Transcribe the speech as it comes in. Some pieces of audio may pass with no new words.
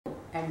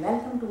and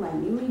welcome to my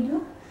new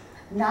video.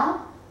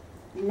 Now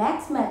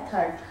next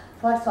method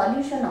for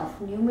solution of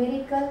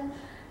numerical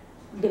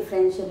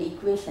differential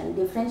equation,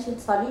 differential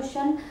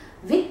solution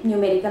with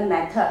numerical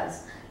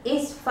methods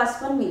is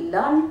first one we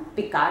learn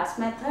Picard's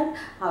method,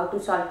 how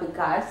to solve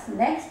Picard's.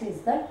 Next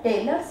is the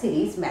Taylor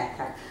series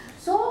method.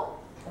 So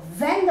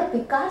when the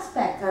Picard's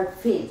method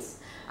fails,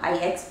 I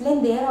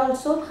explain there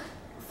also.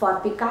 For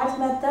Picard's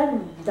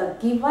method, the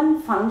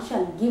given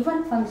function dy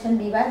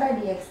by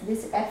dx,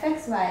 this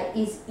fxy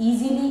is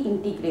easily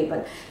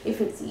integrable. If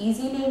it's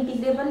easily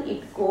integrable,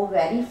 it go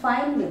very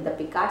fine with the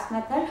Picard's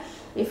method.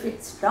 If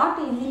it's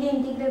not easily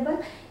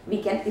integrable,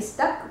 we can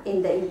stuck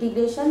in the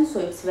integration, so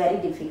it's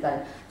very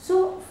difficult.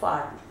 So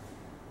for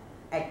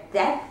at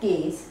that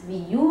case, we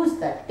use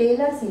the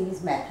Taylor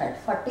series method.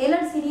 For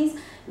Taylor series,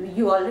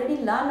 you already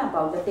learn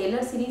about the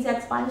Taylor series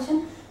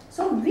expansion.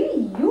 So we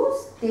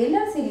use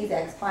Taylor series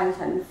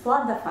expansion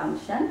for the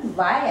function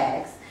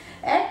yx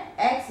at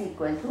x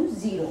equal to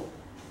 0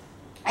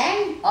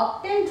 and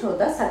obtain through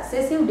the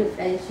successive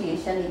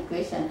differentiation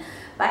equation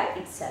by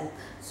itself.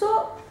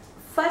 So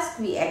first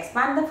we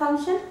expand the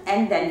function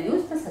and then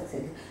use the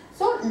successive.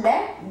 So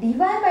let dy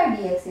by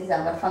dx is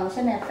our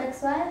function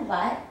fxy,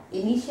 y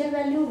initial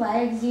value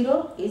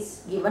yx0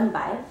 is given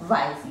by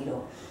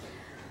y0.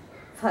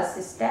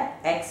 First step,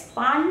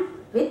 expand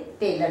with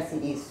Taylor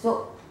series.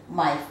 So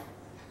my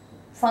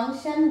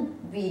function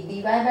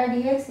dy by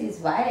dx is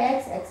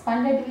yx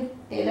expanded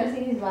with Taylor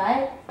series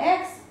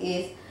yx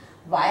is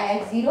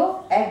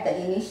yx0 at the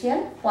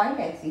initial point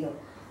x0,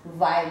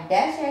 y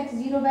dash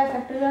x0 by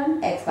factorial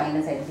 1 x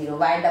minus x0,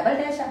 y double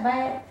dash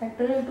by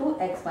factorial 2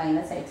 x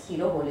minus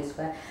x0 whole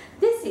square.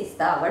 This is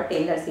our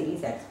Taylor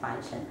series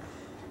expansion.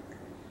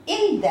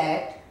 In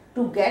that,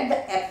 to get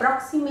the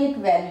approximate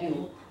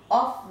value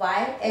of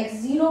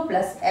yx0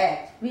 plus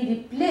h, we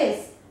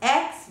replace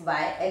x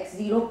by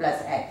x0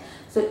 plus h.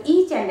 So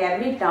each and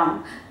every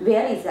term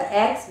where is the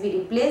x, we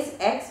replace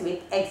x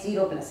with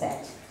x0 plus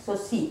h. So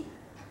see,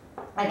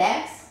 at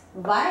x,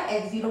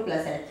 y x0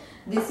 plus h.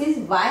 This is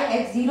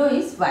y x0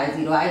 is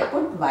y0. I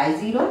put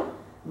y0,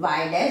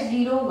 y dash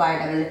 0, y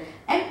double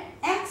and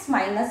x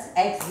minus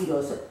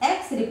x0. So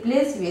x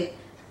replaced with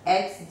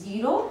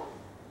x0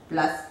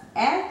 plus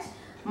h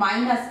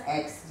minus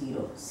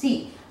x0.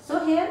 See.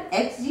 So here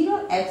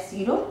x0,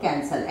 x0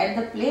 cancel. At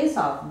the place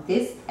of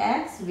this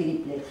x we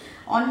replace.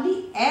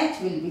 Only h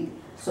will be.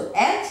 So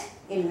h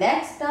in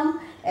next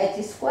term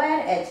h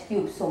square h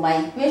cube. So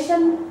my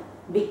equation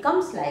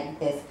becomes like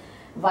this.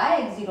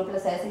 Yx0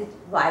 plus h is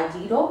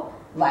y0,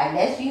 y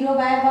dash 0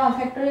 by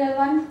factorial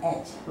 1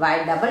 h.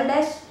 Y double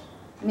dash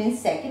means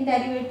second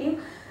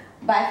derivative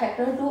by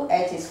factorial 2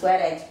 h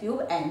square h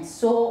cube and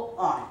so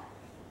on.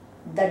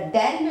 The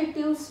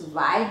derivatives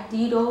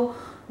y0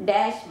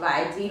 dash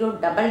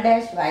y0 double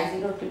dash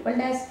y0 triple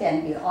dash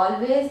can be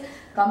always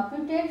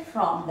computed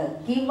from the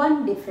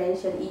given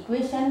differential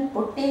equation,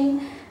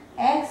 putting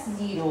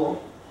x0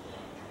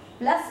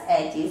 plus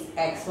h is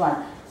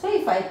x1. So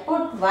if I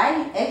put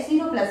y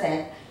x0 plus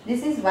h,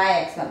 this is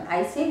yx1,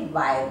 I say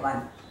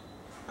y1.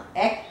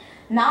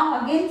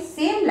 Now again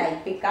same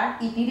like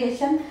Picard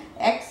iteration,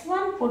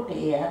 x1 put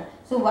here,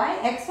 so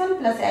yx1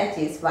 plus h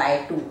is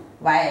y2,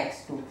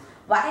 yx2,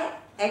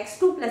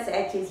 x2 plus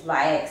h is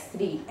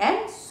yx3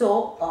 and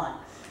so on.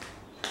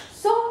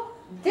 So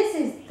this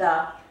is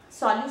the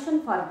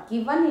solution for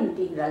given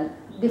integral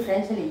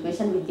differential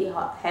equation with the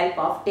help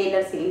of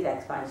Taylor series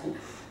expansion.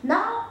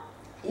 Now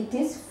it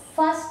is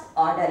first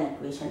order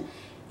equation.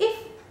 If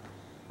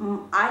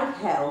I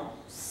have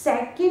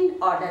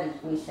second order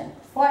equation,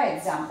 for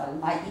example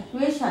my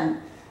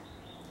equation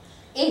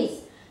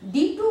is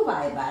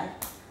d2y by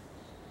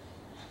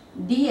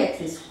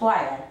dx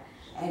square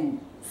and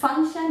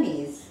function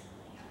is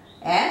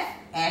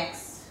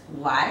fxy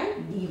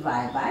dy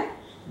by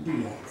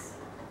dx.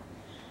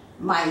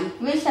 My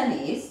equation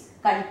is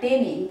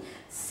containing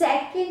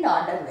second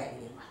order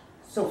variable.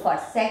 So for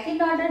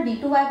second order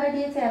d2y by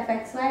dx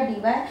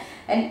fxy dy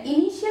and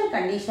initial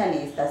condition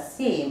is the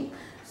same.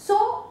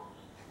 So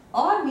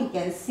or we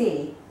can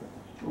say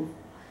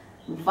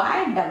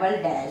y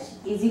double dash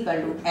is equal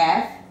to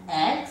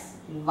fx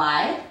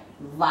y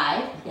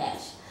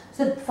dash.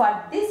 So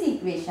for this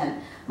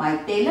equation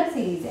my Taylor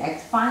series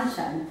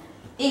expansion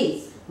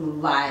is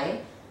y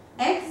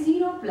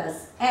x0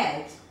 plus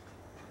h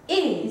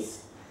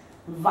is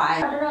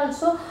y. Order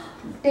also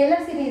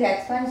Taylor series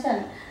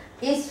expansion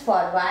is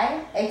for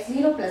y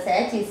x0 plus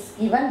h is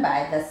given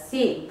by the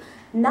same.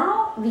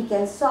 Now we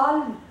can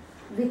solve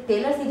with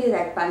Taylor series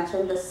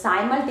expansion the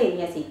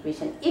simultaneous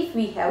equation. If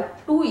we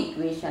have two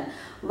equations,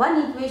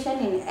 one equation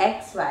in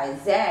x, y,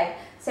 z,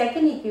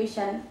 second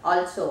equation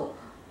also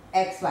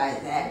x, y,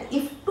 z.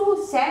 If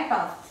two set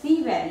of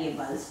three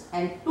variables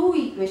and two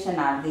equations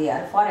are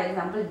there, for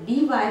example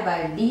dy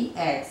by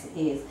dx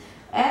is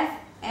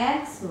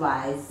fx,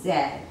 y, z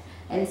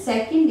and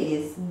second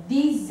is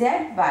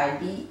dz by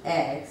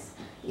dx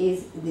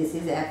is, this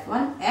is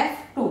f1,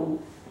 f2,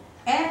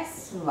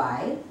 x,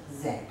 y,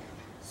 z.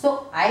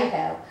 So I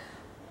have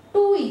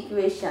two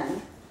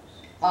equations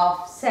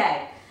of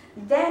set,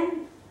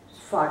 then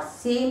For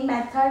same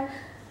method,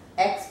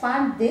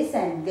 expand this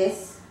and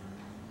this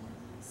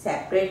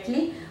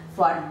separately.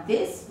 For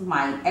this,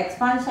 my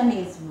expansion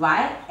is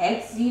y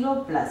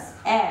x0 plus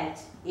h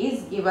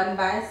is given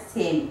by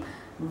same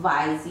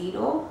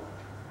y0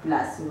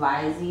 plus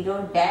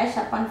y0 dash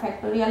upon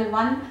factorial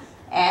 1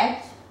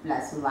 h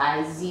plus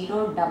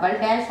y0 double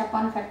dash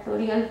upon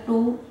factorial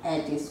 2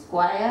 h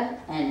square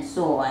and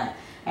so on.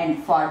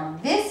 And for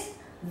this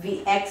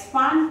we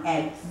expand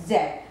at z.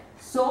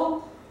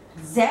 So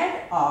z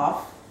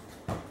of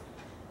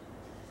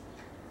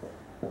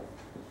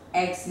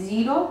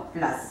x0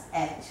 plus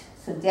h.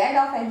 So z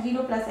of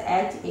x0 plus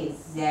h is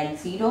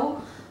z0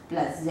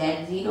 plus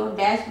z0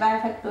 dash by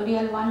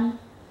factorial 1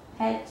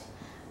 h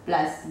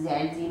plus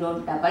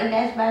z0 double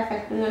dash by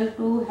factorial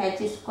 2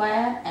 h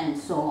square and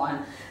so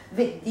on.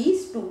 With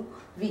these two,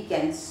 we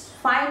can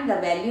find the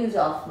values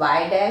of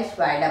y dash,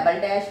 y double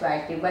dash,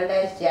 y triple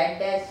dash, z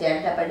dash,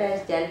 z double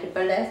dash, z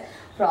triple dash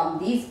from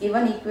these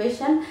given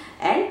equation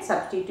and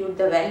substitute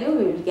the value.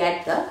 We will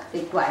get the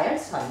required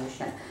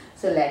solution.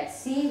 So let's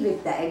see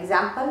with the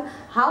example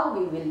how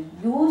we will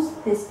use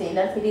this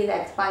Taylor series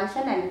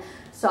expansion and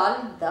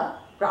solve the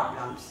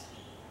problems.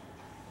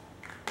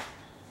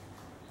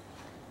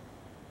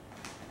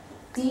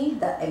 See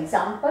the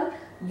example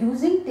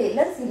using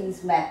Taylor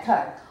series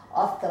method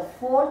of the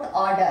fourth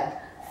order.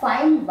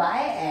 Find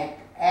y at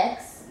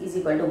x is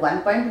equal to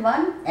 1.1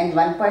 and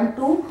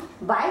 1.2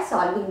 by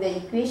solving the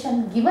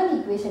equation. Given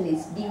equation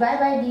is dy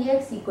by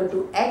dx equal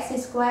to x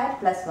square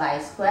plus y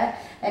square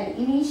and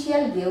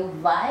initial give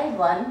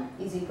y1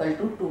 is equal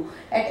to 2.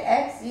 At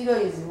x0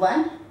 is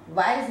 1,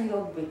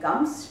 y0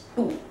 becomes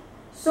 2.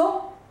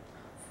 So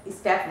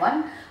step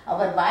 1,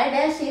 our y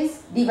dash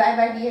is dy by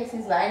dx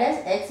is y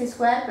dash x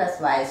square plus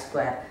y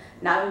square.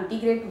 Now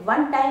integrate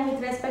one time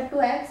with respect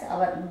to x.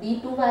 Our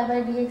d2y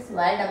by dx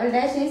y double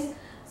dash is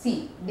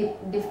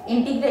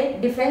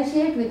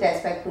differentiate with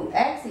respect to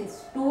x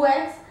is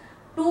 2x,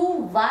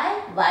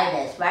 2y, y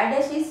dash. Y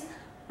dash is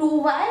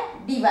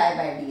 2y dy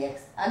by dx.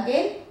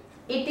 Again,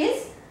 it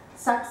is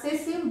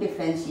successive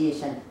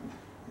differentiation.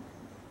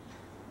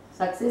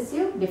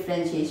 Successive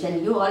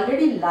differentiation. You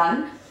already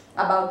learned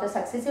about the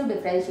successive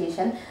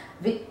differentiation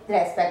with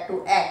respect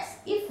to x.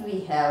 If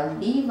we have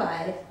dy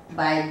by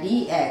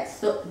dx,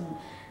 so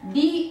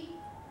d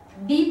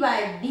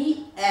by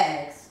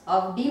dx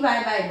of dy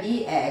by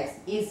dx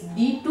is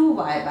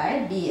d2y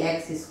by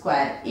dx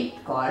square.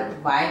 It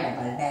called y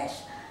double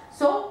dash.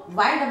 So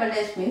y double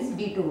dash means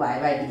d2y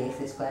by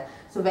dx square.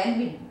 So when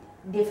we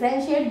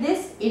differentiate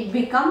this, it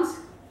becomes,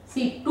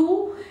 see,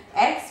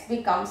 2x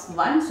becomes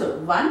 1. So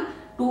 1,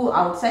 2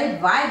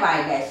 outside, y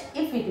dash.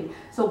 If it is,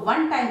 so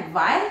one time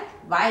y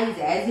is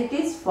as it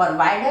is for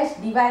y dash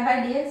dy by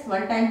dx.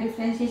 One time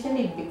differentiation,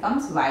 it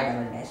becomes y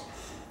double dash.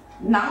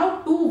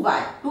 Now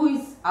 2y, 2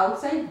 is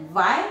outside,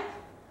 y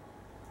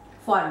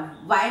for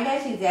y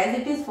dash is as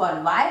it is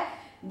for y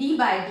d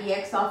by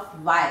dx of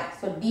y.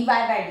 So dy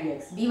by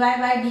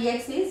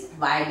dx is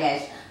y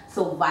dash.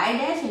 So y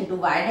dash into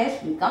y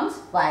dash becomes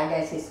y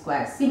dash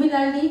square.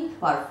 Similarly,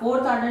 for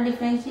fourth order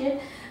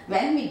differentiate,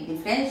 when we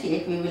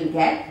differentiate, we will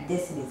get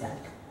this result.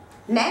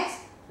 Next,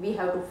 we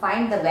have to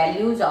find the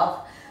values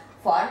of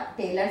for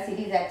Taylor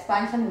series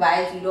expansion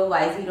y0,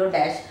 y0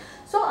 dash.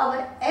 So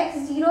our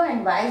x0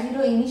 and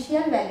y0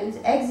 initial values,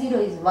 x0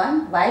 is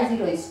 1,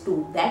 y0 is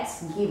 2.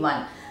 That's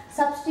given.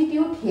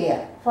 Substitute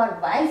here for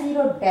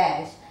y0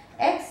 dash,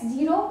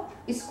 x0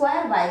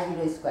 square,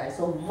 y0 square.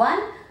 So 1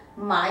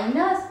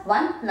 minus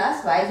 1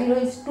 plus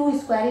y0 is 2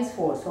 square is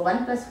 4. So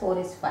 1 plus 4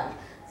 is 5.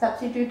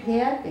 Substitute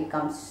here,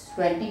 becomes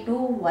 22,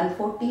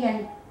 140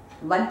 and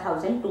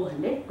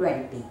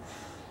 1220.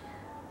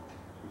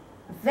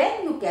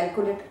 When you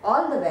calculate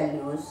all the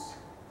values,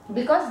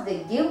 because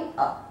they give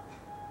a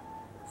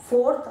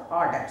fourth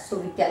order, so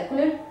we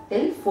calculate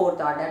till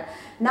fourth order.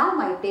 Now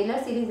my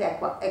Taylor series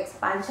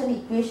expansion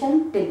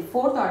equation till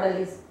fourth order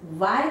is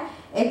y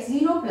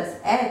x0 plus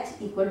h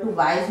equal to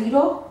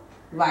y0,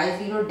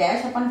 y0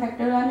 dash upon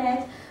factorial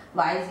 1h,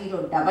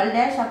 y0 double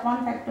dash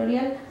upon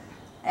factorial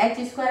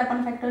h square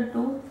upon factorial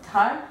 2,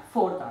 third,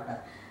 fourth order.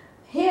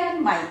 Here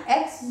my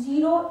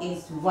x0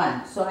 is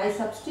 1, so I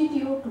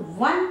substitute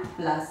 1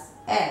 plus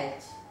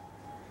h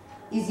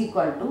is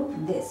equal to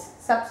this.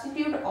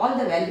 Substitute all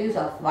the values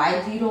of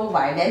y0,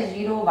 y dash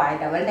 0, y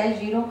double dash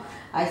 0.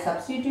 I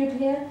substitute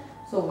here.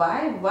 So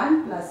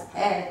y1 plus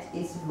h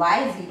is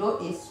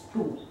y0 is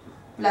 2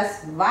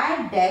 plus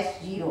y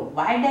dash 0.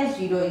 Y dash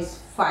 0 is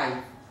 5.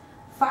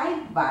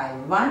 5 by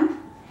 1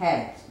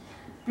 h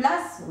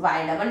plus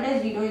y double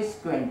dash 0 is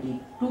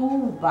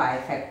 22 by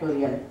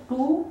factorial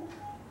 2.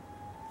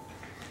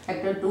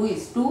 Factor 2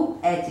 is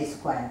 2h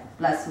square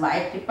plus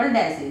y triple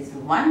dash is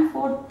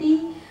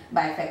 140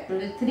 by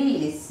factorial 3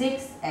 is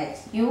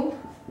 6h cube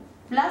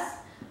plus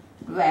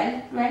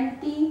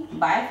 1220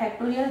 by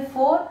factorial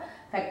 4.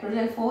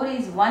 Factorial 4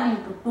 is 1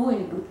 into 2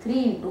 into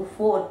 3 into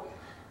 4.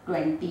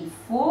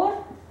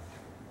 24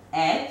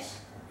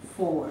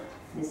 h4.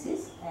 This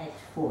is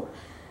h4.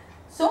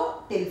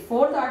 So till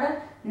fourth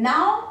order.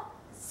 Now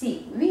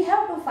See, we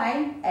have to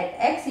find at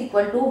x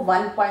equal to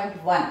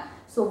 1.1.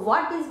 So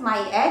what is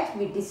my h?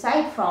 We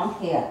decide from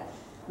here.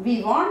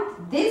 We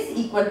want this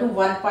equal to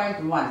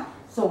 1.1.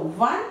 So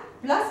 1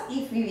 plus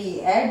if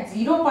we add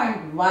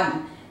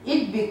 0.1,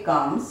 it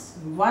becomes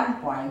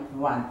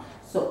 1.1.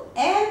 So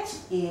h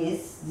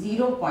is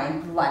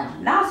 0.1.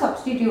 Now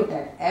substitute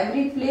at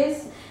every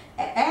place.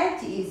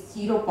 H is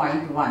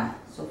 0.1.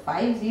 So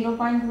 5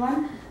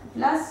 0.1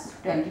 plus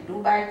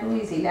 22 by 2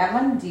 is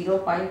 11.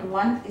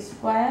 0.1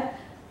 square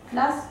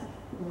plus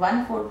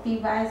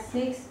 140 by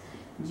 6,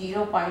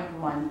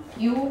 0.1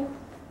 cube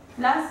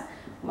plus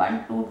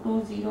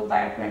 1220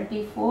 by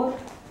 24,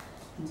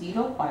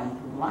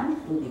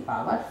 0.1 to the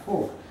power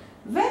 4.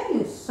 When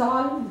you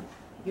solve,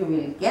 you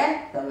will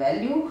get the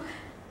value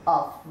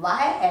of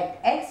y at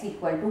x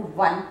equal to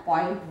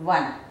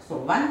 1.1. So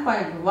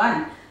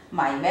 1.1,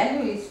 my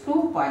value is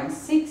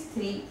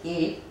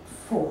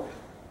 2.6384.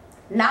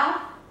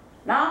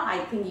 Now I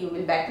think you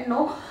will better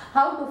know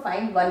how to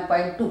find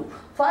 1.2.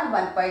 For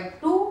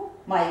 1.2,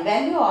 my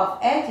value of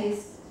h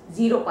is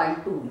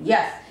 0.2.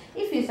 Yes,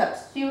 if you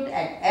substitute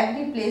at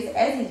every place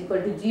s is equal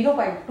to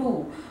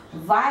 0.2,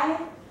 y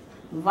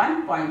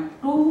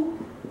 1.2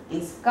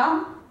 is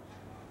come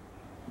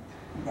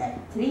that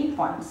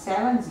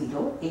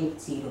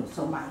 3.7080.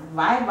 So my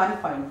y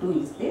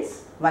 1.2 is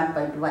this,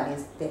 1.1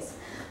 is this.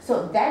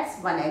 So that's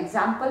one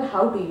example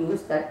how to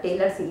use the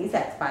Taylor series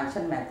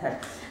expansion method.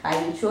 I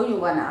will show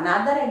you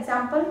another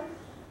example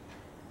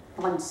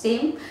on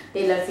same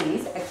Taylor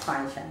series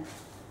expansion.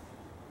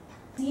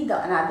 See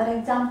the another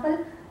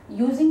example.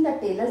 Using the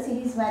Taylor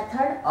series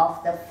method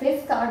of the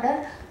fifth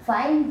order,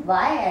 find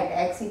y at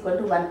x equal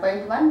to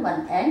 1.1,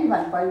 1 and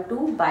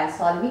 1.2 by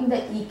solving the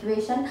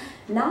equation.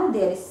 Now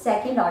there is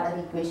second order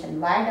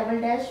equation, y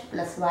double dash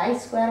plus y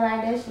square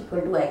y dash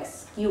equal to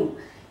x cube.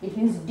 It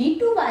means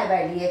d2y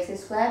by dx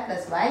square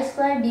plus y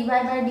square dy by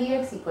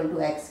dx equal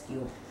to x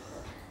cube.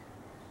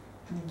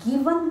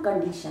 Given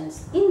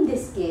conditions, in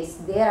this case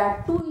there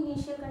are two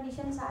initial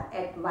conditions are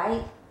at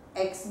y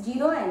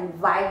x0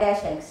 and y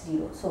dash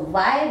x0. So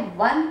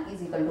y1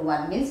 is equal to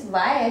 1 means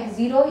y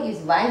x0 is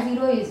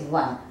y0 is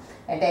 1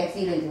 at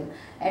x0 is 1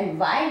 and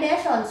y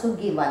dash also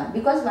given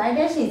because y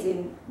dash is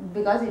in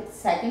because it's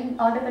second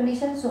order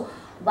condition. So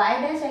y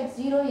dash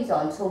x0 is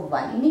also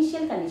 1.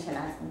 Initial condition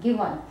are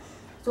given.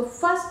 So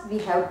first we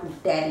have to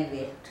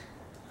derivate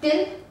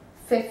till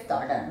fifth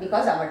order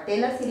because our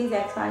Taylor series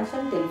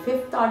expansion till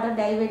fifth order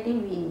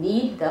derivative we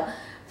need the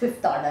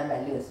fifth order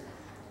values.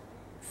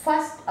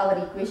 First our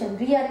equation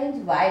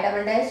rearrange y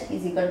double dash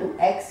is equal to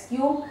x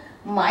cube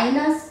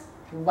minus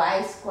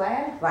y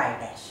square y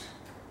dash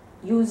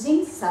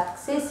using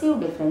successive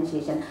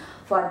differentiation.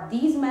 For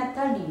these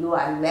method you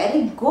are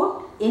very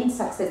good in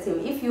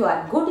successive. If you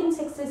are good in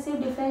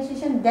successive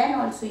differentiation then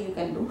also you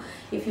can do.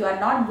 If you are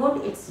not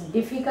good it's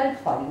difficult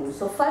for you.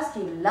 So first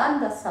you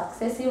learn the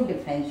successive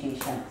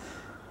differentiation.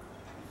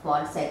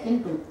 For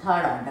second to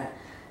third order,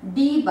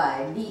 d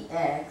by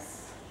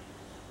dx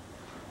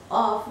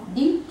of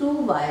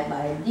d2y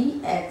by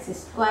dx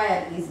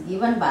square is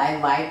given by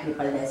y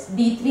triple dash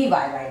d3y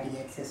by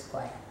dx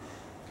square.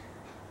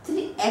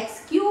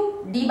 3x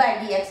cube d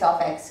by dx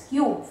of x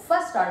cube,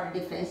 first order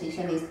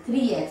differentiation is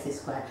 3x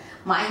square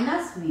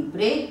minus we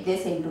break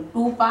this into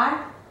two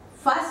part.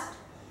 First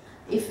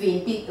if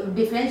we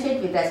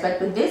differentiate with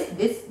respect to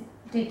this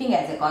treating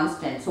as a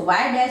constant. So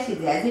y dash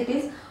is as it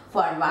is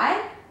for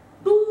y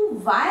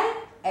 2y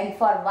and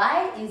for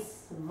y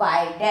is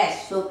y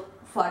dash. So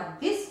for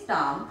this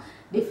term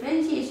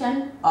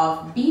differentiation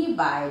of d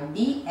by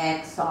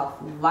dx of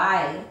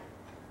y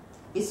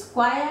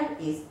square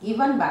is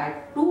given by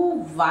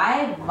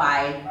 2y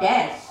y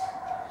dash.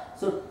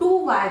 So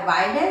 2y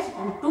y dash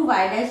and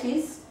 2y dash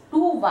is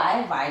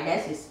 2y y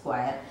dash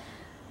square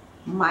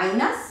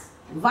minus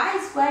y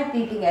square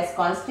treating as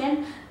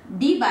constant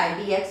d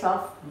by dx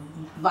of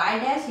y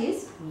dash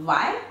is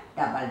y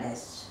double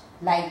dash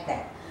like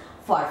that.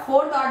 For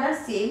fourth order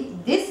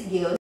same, this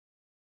gives